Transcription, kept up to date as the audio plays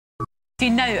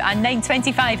Now and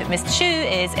 9:25, Mr. Shoe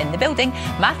is in the building.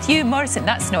 Matthew Morrison,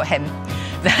 that's not him.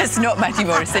 That's not Matthew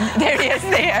Morrison. There he is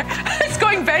there. It's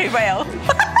going very well.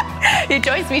 He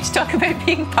joins me to talk about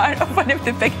being part of one of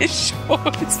the biggest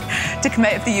shows to come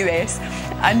out of the US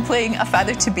and playing a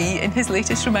father-to-be in his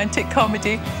latest romantic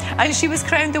comedy. And she was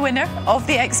crowned the winner of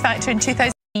the X Factor in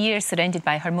 2000. Years surrounded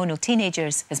by hormonal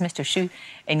teenagers as Mr. Shoe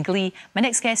in Glee, my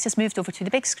next guest has moved over to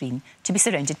the big screen to be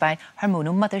surrounded by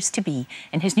hormonal mothers-to-be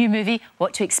in his new movie,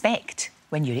 What to Expect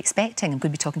When You're Expecting. I'm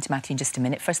going to be talking to Matthew in just a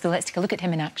minute. First, though, let's take a look at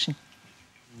him in action.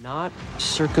 Not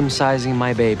circumcising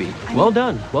my baby. Well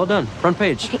done, well done. Front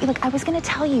page. Okay, look, I was going to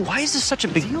tell you. Why is this such a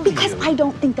big deal to you? Because I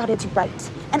don't think that it's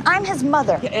right. And I'm his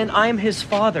mother. Yeah, and I'm his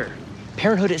father.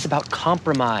 Parenthood is about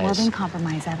compromise. Well, then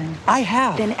compromise, Evan. I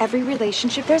have. In every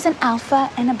relationship, there's an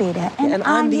alpha and a beta. And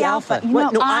I'm the alpha.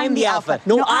 What? No, I'm the alpha.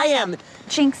 No, I am.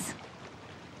 Jinx.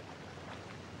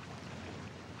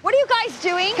 What are you guys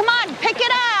doing? Come on, pick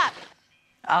it up.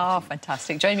 Oh,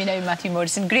 fantastic. Join me now, Matthew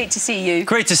Morrison. Great to see you.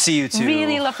 Great to see you, too.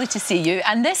 Really lovely to see you.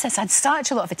 And this has had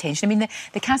such a lot of attention. I mean,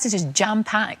 the cast is just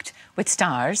jam-packed with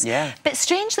stars. Yeah. But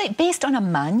strangely, based on a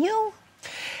manual?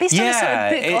 Based on a sort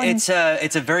of book on...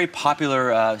 it's a very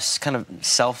popular kind of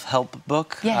self-help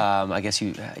book. Yeah. I guess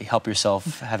you help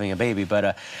yourself having a baby,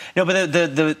 but no. But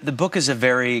the book is a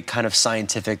very kind of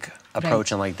scientific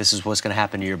approach, on like this is what's going to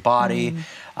happen to your body.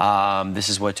 This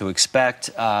is what to expect.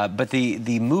 But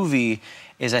the movie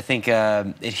is, I think,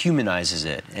 it humanizes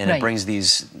it, and it brings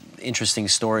these interesting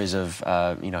stories of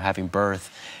having birth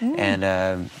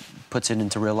and. Puts it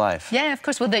into real life. Yeah, of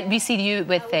course. Well, we see you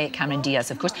with Cameron Diaz,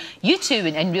 of course. You two,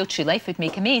 in real true life, would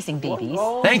make amazing babies.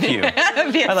 Thank you.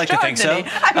 I like to think so.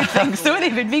 I would think so.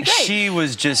 They would be great. She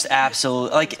was just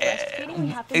absolutely, like,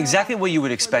 exactly what you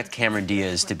would expect Cameron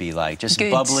Diaz to be like. Just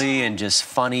bubbly and just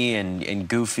funny and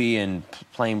goofy and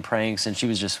playing pranks, and she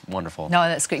was just wonderful. No,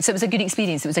 that's great. So it was a good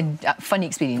experience. It was a funny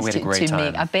experience we had a great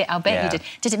time. make. I'll bet you did.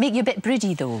 Did it make you a bit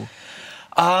broody, though?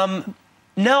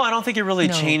 No, I don't think it really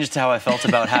changed how I felt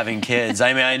about having kids.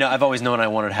 I mean, I've always known I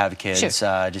wanted to have kids.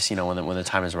 Sure. Just when the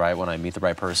time is right, when I meet the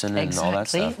right person and all that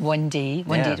stuff. One day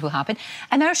it will happen.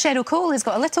 And our Cheryl Cole has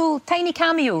got a little tiny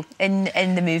cameo in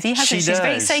the movie, hasn't she? She's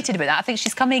very excited about that. I think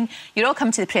she's coming. You're all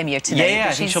coming to the premiere tonight. Yeah,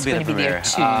 I think she'll be at the premiere.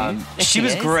 She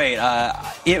was great.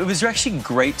 It was actually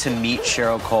great to meet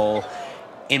Cheryl Cole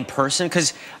in person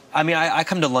because. I mean, I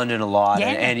come to London a lot,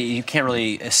 and you can't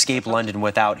really escape London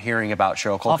without hearing about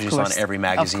Cheryl Cole. She's on every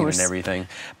magazine and everything.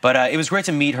 But it was great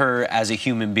to meet her as a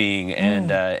human being,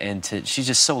 and she's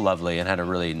just so lovely, and had a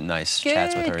really nice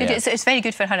chats with her. Good. It's very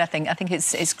good for her, I think. I think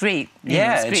it's great.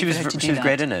 Yeah, and she was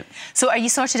great in it. So, are you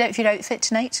sorted out for your outfit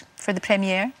tonight for the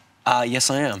premiere? Yes,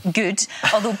 I am. Good.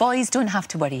 Although boys don't have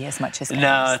to worry as much as girls.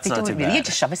 No, it's not too bad. You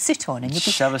just shove a suit on and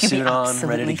you'll be on,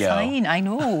 ready to go. Fine. I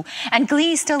know. And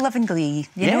Glee, still loving Glee.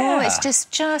 You know, it's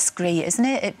just great, isn't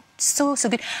it? It's so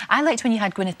good. I liked when you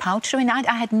had Gwyneth Paltrow, and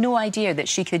I had no idea that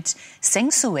she could sing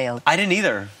so well. I didn't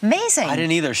either. Amazing. I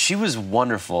didn't either. She was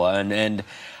wonderful, and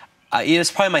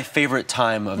it's probably my favorite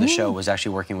time of the show was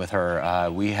actually working with her.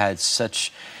 We had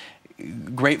such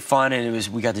great fun, and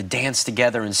we got to dance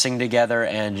together and sing together,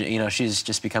 and she's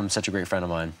just become such a great friend of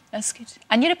mine. That's good.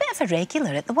 And you're a bit of a regular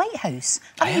at the White House.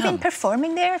 Have you been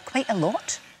performing there quite a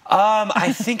lot?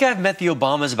 I think I've met the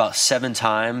Obamas about 7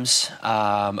 times.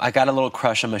 I got a little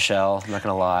crush on Michelle, I'm not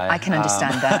going to lie. I can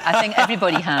understand that. I think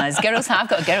everybody has. Girls have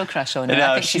got a girl crush on her.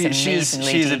 I think she's an amazing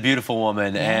lady. She's a beautiful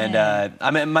woman. And I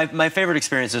mean, my favorite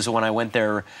experience is when I went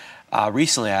there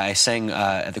recently. I sang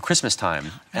at the Christmas time,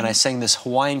 and I sang this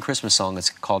Hawaiian Christmas song. It's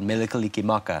called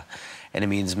Melekalikimaka, and it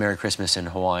means Merry Christmas in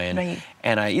Hawaiian. Right.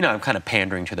 And I'm kind of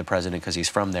pandering to the president because he's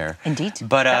from there. Indeed.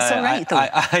 But that's all right, though.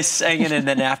 I sang it, and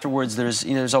then afterwards,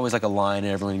 there's always like a line,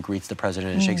 and everyone greets the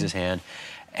president and shakes his hand.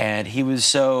 And he was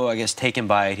so, I guess, taken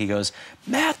by it. He goes,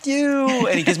 Matthew,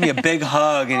 and he gives me a big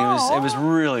hug, and it was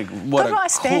really what a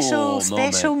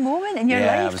special moment in your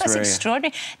life. That's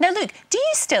extraordinary. Now, look, do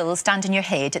you still stand on your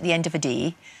head at the end of a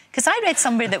day? Because I read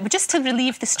somewhere that just to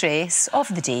relieve the stress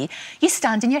of the day, you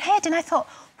stand on your head, and I thought,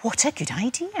 what a good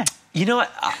idea. You know,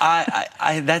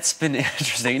 that's been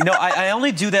interesting. No, I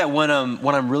only do that when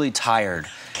I'm really tired.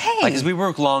 Okay. Like, because we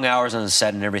work long hours on the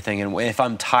set and everything, and if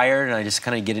I'm tired and I just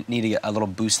kind of need a little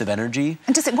boost of energy.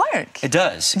 And does it work? It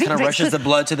does. It kind of rushes the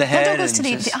blood to the head. I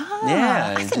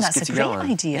think that's a great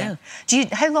idea. Yeah.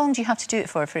 How long do you have to do it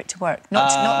for it to work?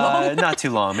 Not long? Not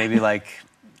too long. Maybe like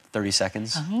 30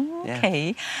 seconds. Oh,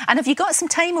 okay. And have you got some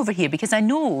time over here? Because I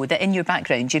know that in your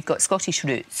background you've got Scottish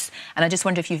roots, and I just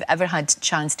wonder if you've ever had a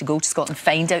chance to go to Scotland,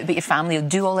 find out about your family, or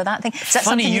do all of that thing. Is that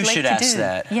Funny something you you'd like should to ask do?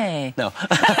 that. Yeah. No.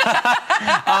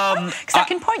 Because I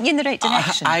can point you in the right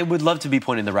direction. I would love to be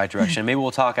pointing in the right direction. Maybe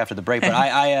we'll talk after the break.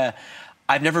 But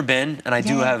I've never been, and I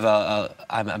do have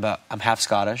I'm half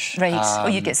Scottish.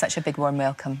 Right. You get such a big warm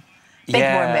welcome. Warm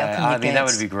welcome. I mean, that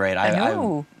would be great. I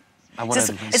know.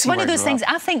 It's one of those things.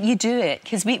 I think you do it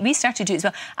because we started to do it as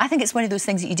well. I think it's one of those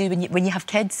things that you do when you have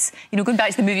kids. You know, going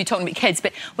back to the movie talking about kids,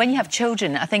 but when you have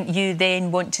children, I think you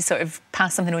then want to sort of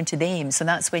pass something on to them. So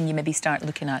that's when you maybe start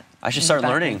looking at. I should start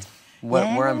learning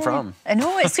where I'm from. I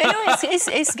know, it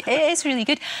is really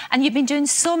good. And you've been doing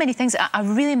so many things. I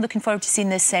really am looking forward to seeing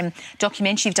this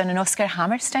documentary you've done on Oscar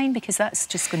Hammerstein, because that's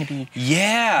just going to be...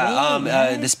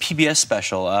 This PBS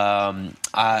special.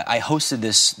 I hosted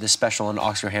this special on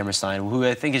Oscar Hammerstein, who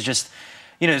I think is just...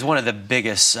 You know, he's one of the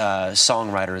biggest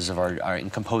songwriters of our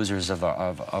and composers of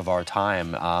our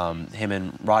time. Him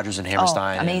and Rodgers and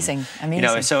Hammerstein. Amazing. You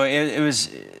know, so it was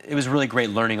really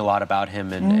great learning a lot about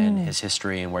him and his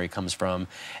history and where he comes from,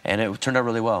 and it turned out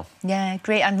really well. Yeah,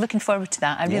 great. I'm looking forward to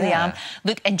that. I really am.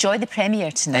 Look, enjoy the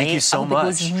premiere tonight. Thank you so much. It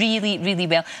goes really, really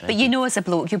well. But you know, as a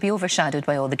bloke, you'll be overshadowed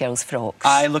by all the girls' frocks.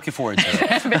 I'm looking forward to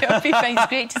it. It'll be fine. It's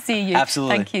great to see you.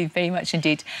 Absolutely. Thank you very much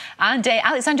indeed. And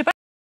Alexander